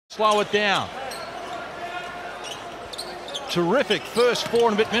Slow it down. Terrific first 4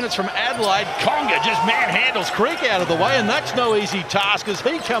 and a bit minutes from Adelaide. Conger just manhandles Creek out of the way, and that's no easy task as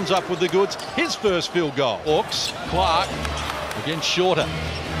he comes up with the goods. His first field goal. Hawks, Clark against Shorter.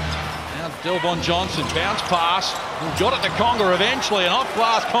 Now Delvon Johnson, bounce pass. Got it to Conger eventually, and off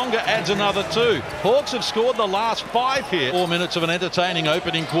glass Conger adds another 2. Hawks have scored the last 5 here. 4 minutes of an entertaining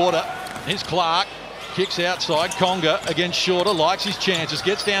opening quarter. Here's Clark. Kicks outside. Conger against Shorter. Likes his chances.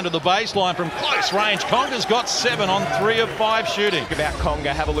 Gets down to the baseline from close range. Conger's got 7 on 3 of 5 shooting. About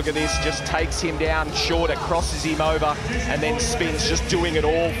Conger, have a look at this. Just takes him down. Shorter crosses him over and then spins. Just doing it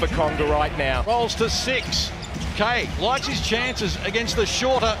all for Conger right now. Rolls to 6. Kay likes his chances against the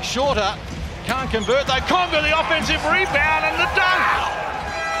Shorter. Shorter can't convert though. Conger the offensive rebound and the dunk.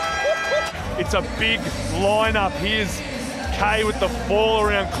 It's a big lineup. Here's Kay with the fall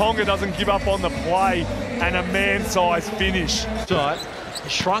around. Conger doesn't give up on the play, and a man-sized finish.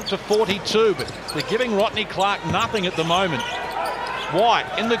 Shrunk to 42, but they're giving Rodney Clark nothing at the moment. White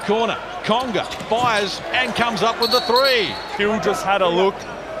in the corner. Conger fires and comes up with the 3. Hill just had a look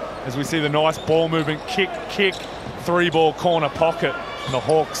as we see the nice ball movement. Kick, 3-ball corner pocket. And the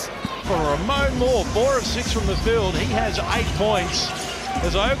Hawks. For Ramon Moore, 4 of 6 from the field. He has 8 points.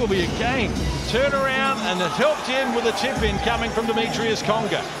 As Ogilvy again turn around and it helped in with a tip in coming from Demitrius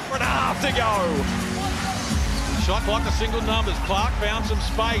Conger. 4.5 to go. Shot clock to single numbers. Clark found some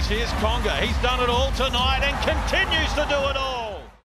space. Here's Conger. He's done it all tonight and continues to do it all.